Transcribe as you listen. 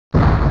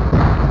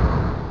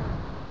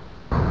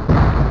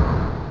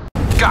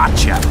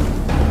Gotcha!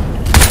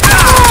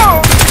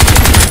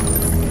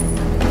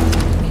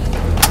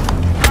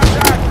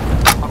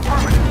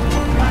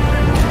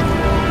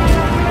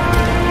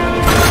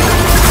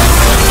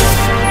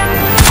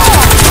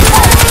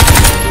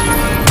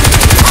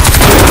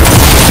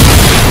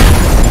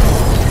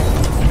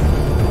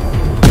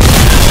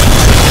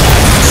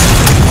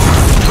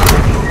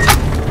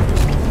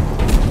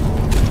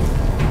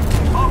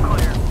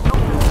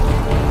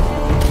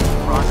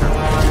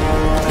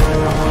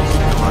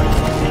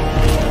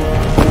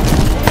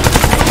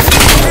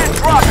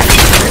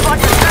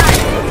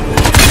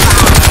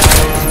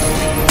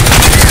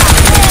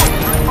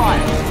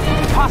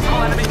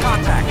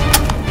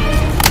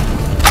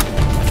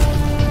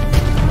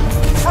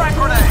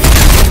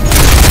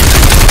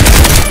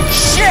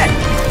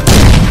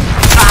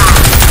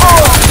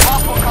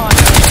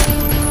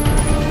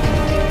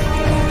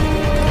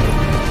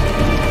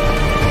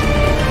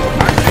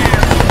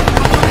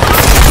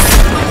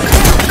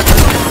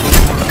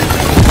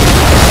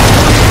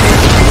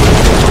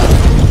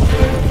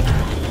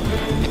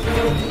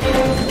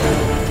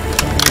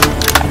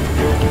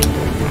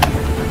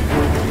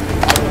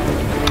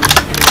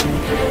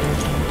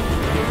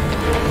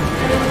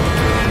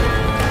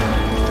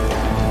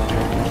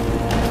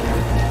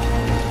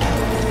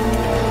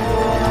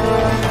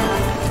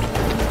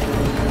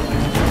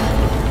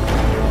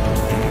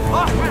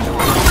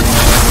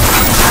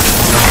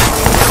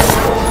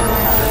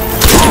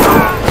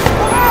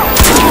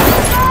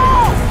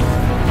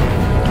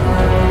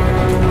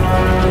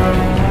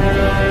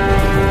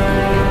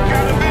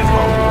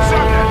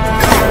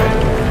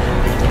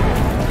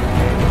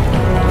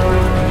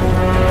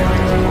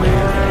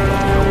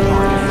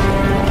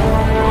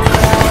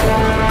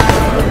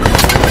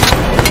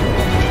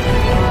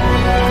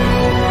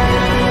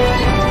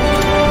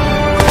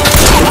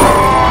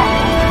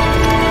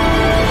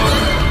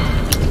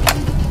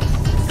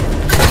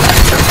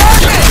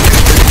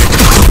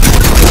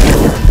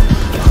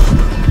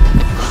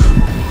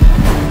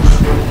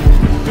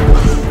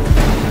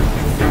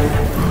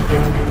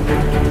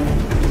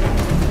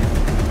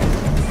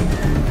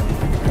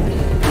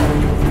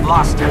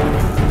 Lost him.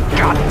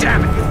 God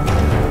damn it!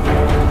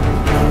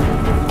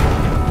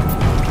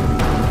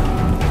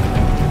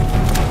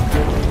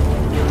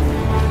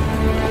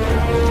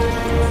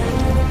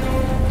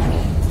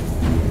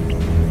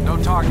 No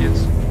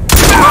targets.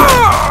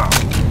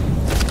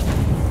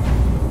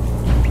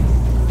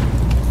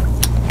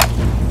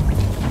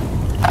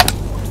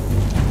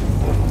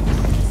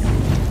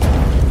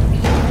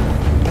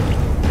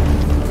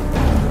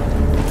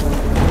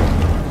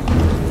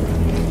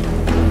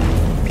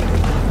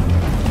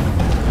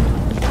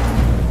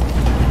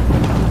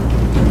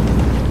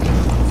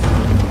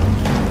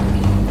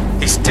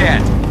 He's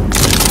dead.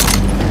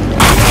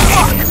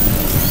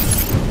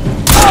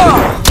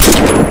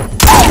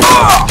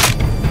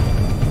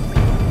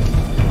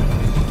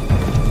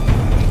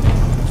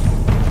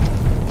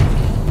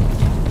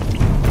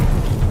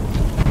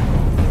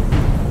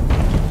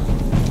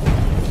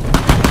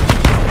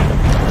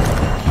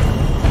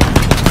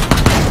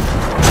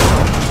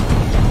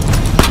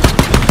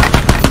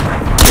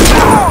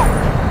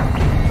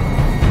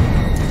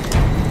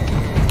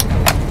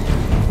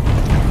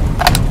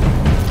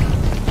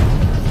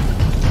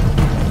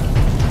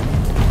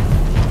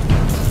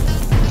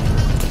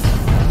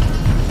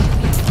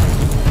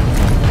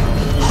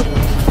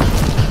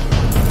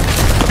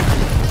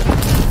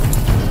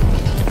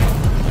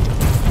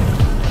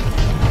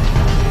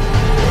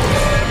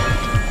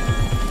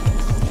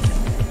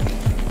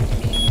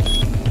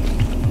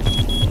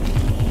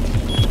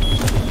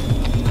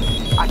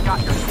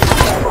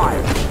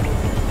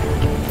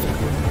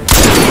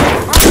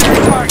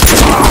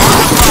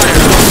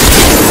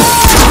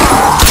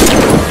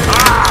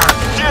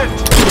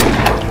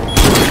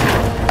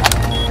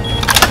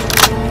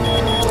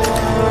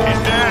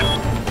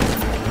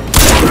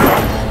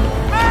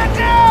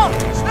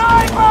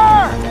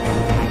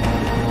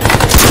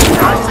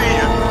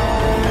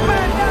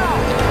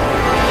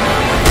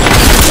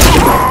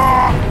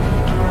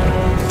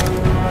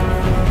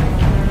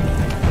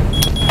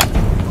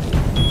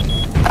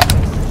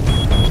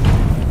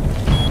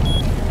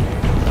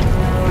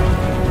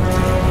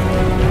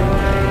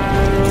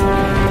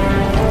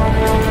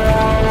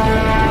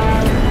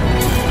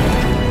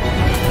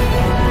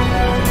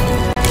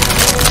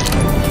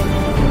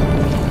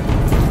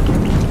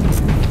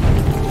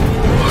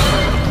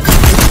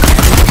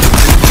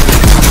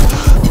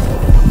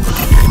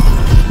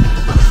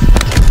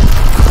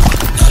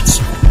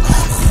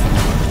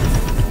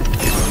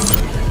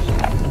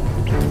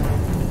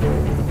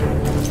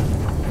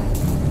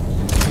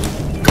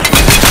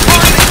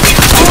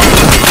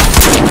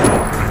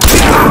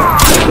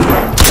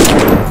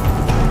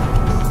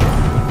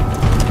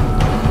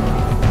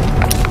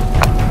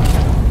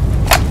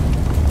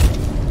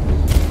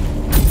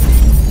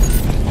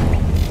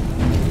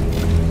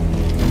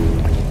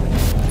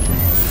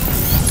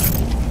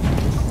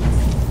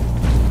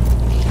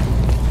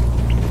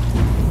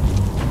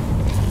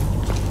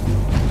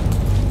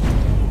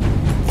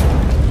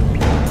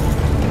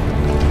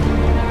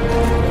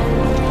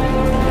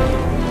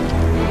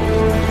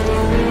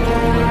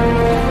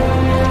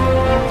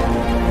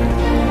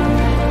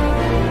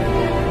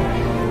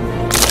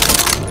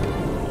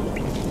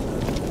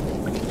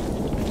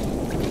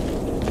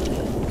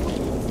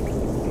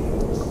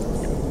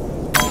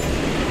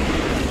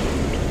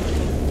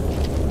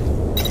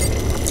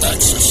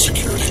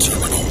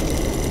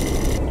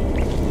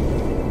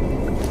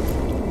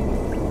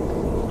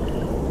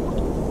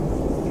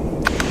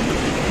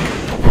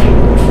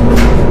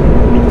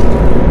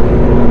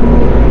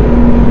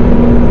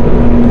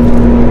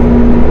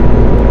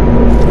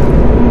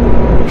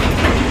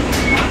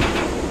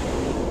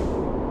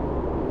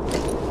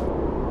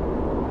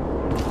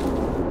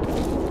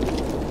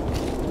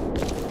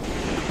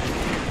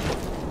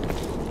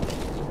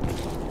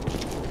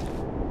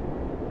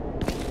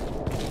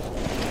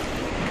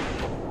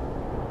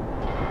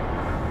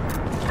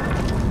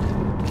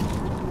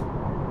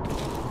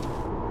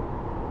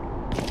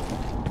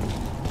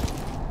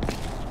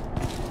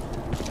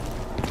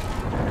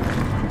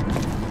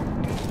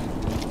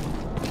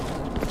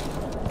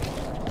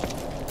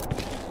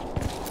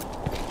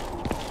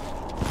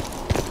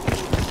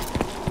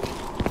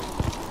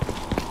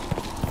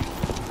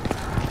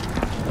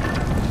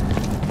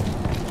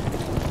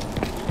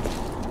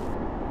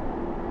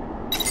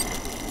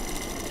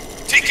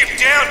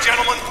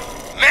 gentlemen!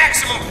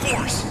 Maximum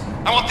force!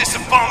 I want this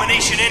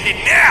abomination ended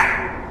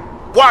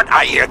now! What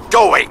are you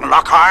doing,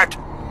 Lockhart?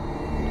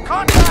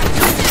 Contact!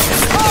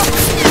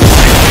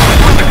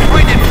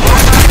 I did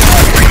that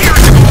 4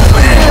 years ago,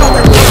 man!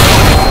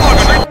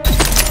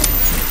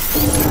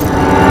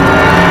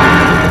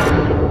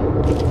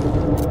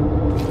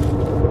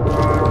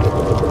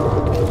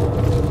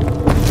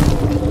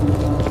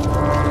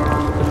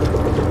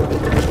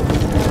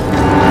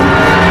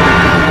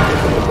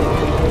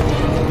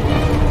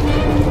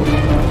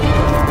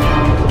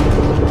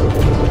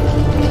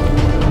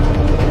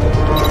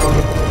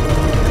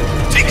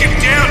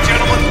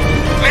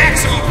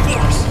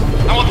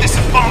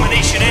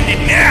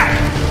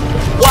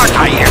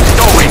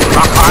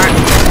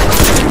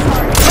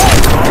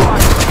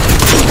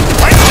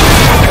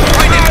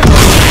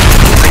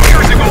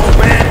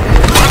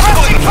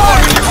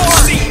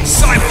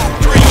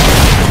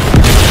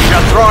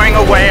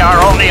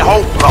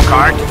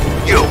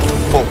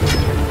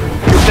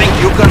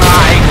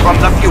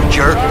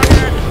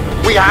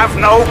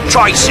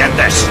 Choice in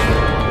this.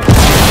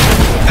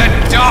 That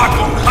dog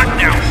won't hunt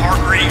now,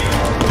 Hargrave.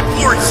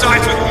 Lord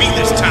sides with me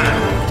this time.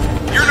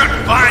 You're not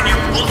buying your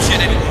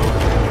bullshit anymore.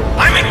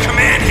 I'm in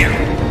command here.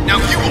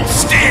 Now you will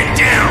stand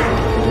down.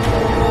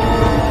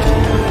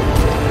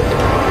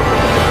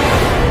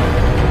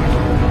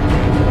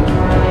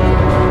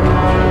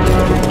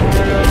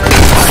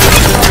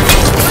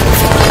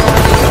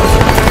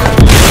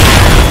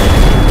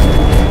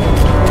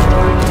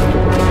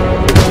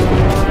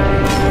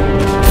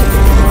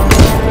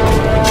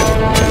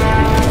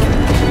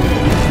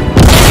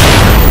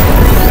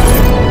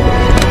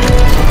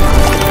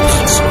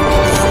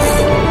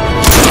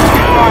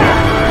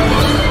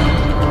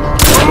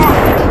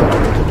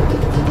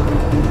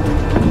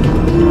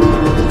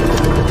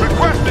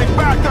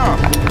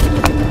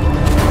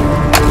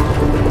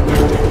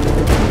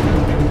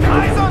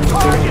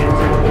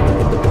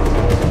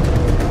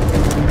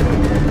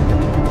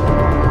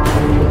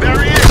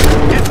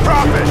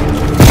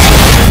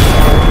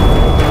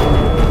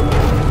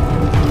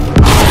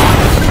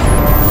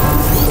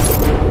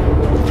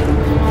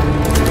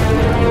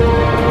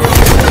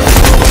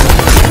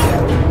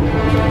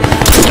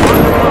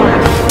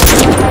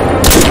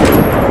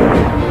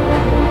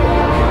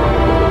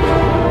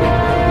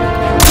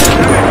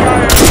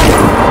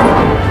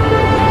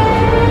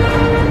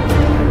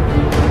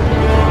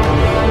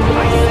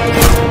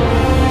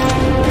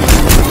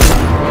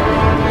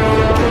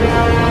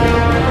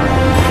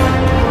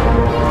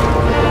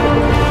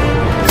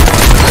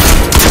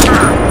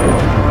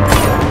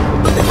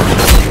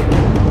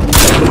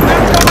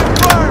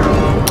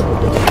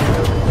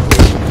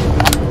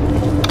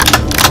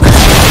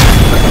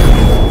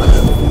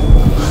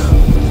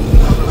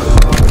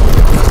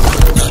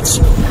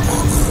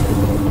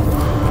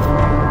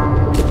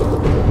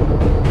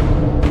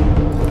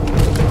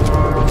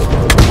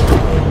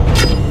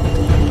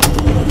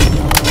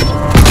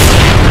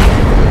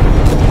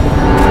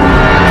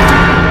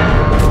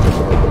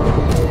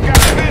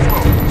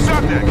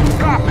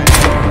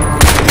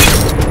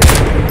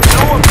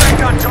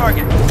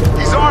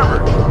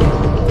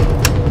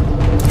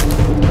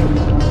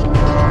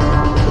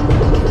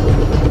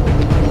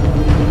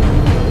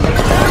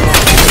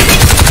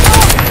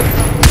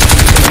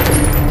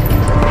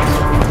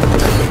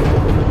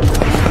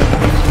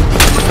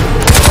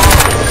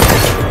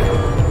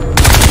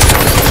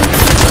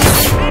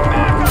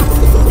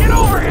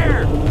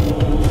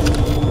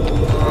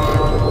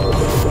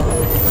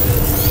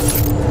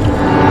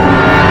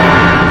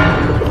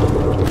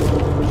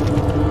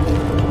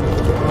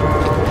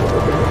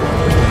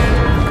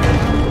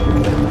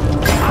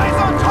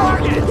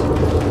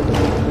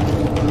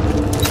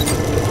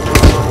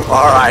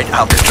 All right,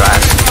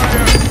 Alcatraz.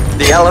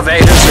 The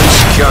elevators and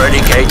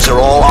security gates are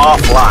all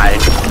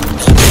offline.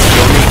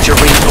 You'll need to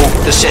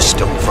reboot the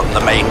system from the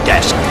main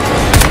desk.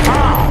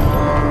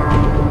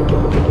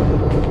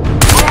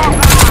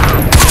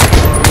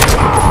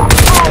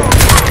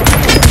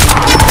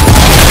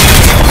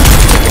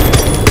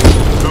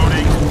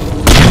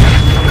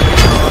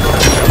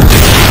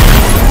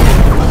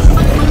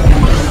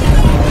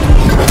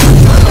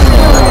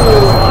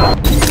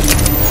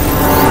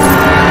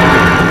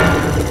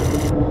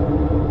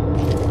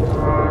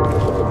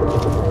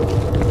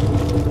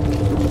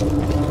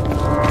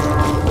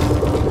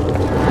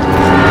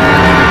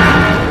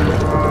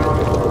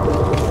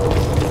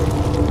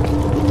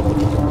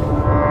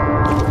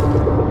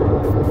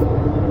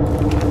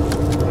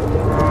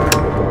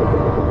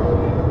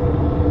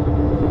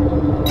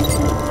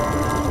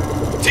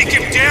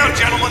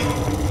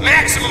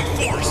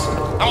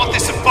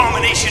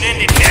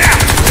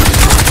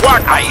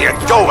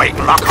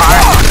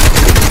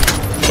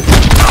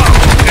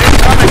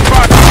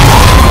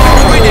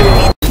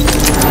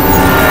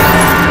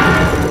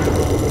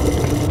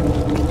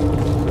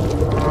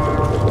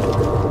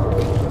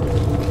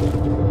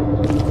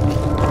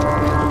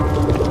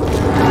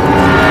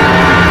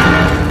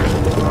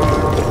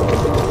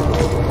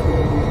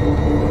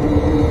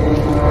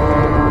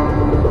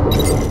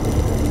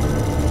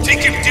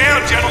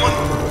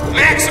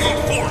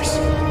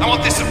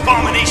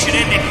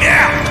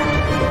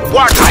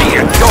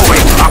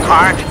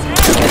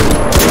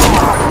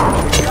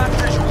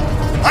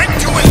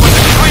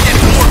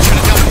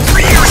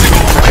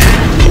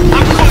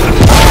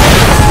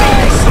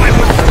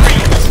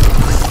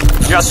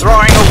 You're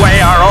throwing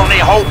away our only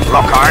hope,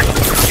 Lockhart.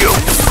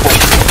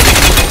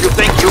 You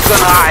think you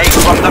can hide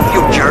from the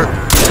future?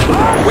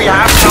 We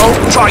have no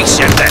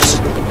choice in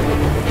this.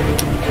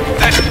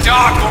 That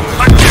dog will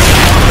hunt you,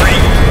 Henry.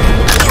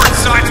 Board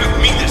sides with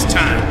me this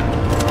time.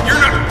 You're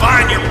not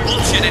buying your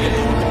bullshit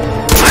anymore.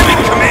 I'm in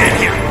command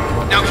here.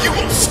 Now you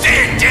will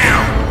stand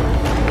down.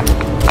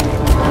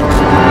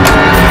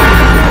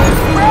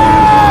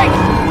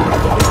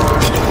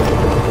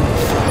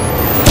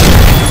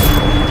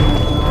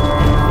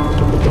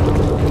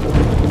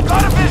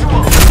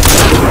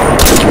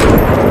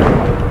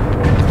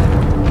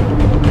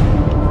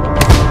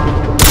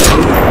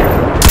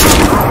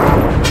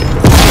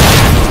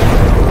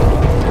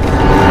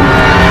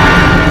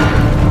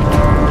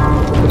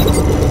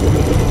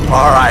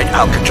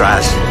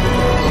 Alcatraz.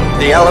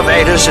 The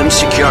elevators and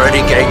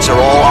security gates are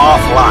all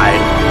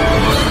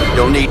offline.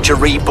 You'll need to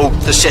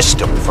reboot the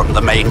system from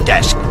the main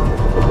desk.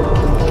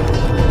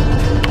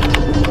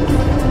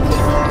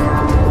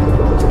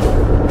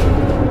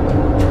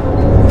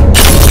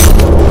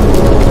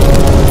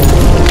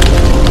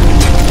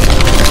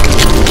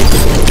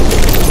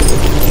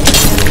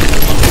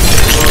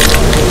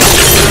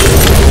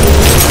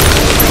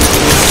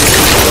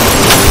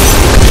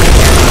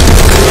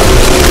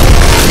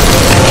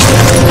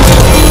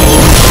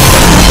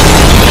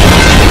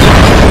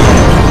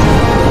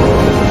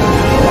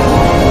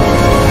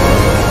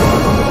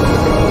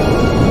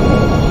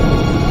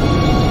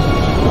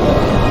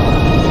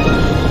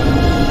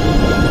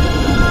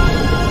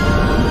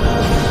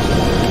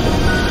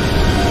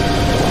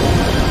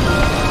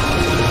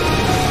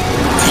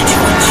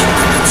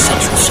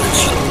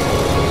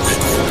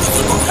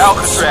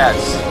 Alcatraz,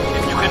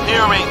 if you can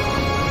hear me,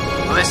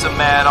 listen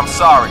man, I'm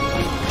sorry.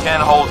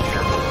 Can't hold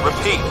you.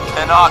 Repeat,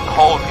 cannot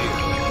hold you.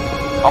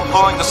 I'm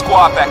pulling the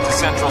squad back to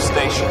Central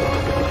Station.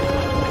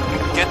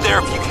 Get there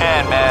if you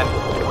can, man.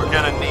 We're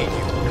gonna need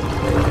you.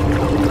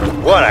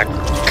 What a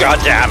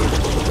goddamn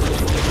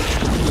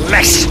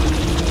mess!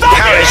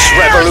 Paris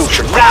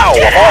Revolution, now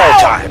of all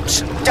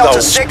times! Delta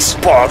Those 6,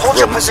 hold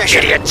your position.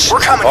 idiots! We're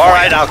coming. All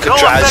right,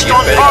 Alcatraz, you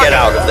better get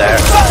out of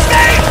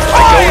there.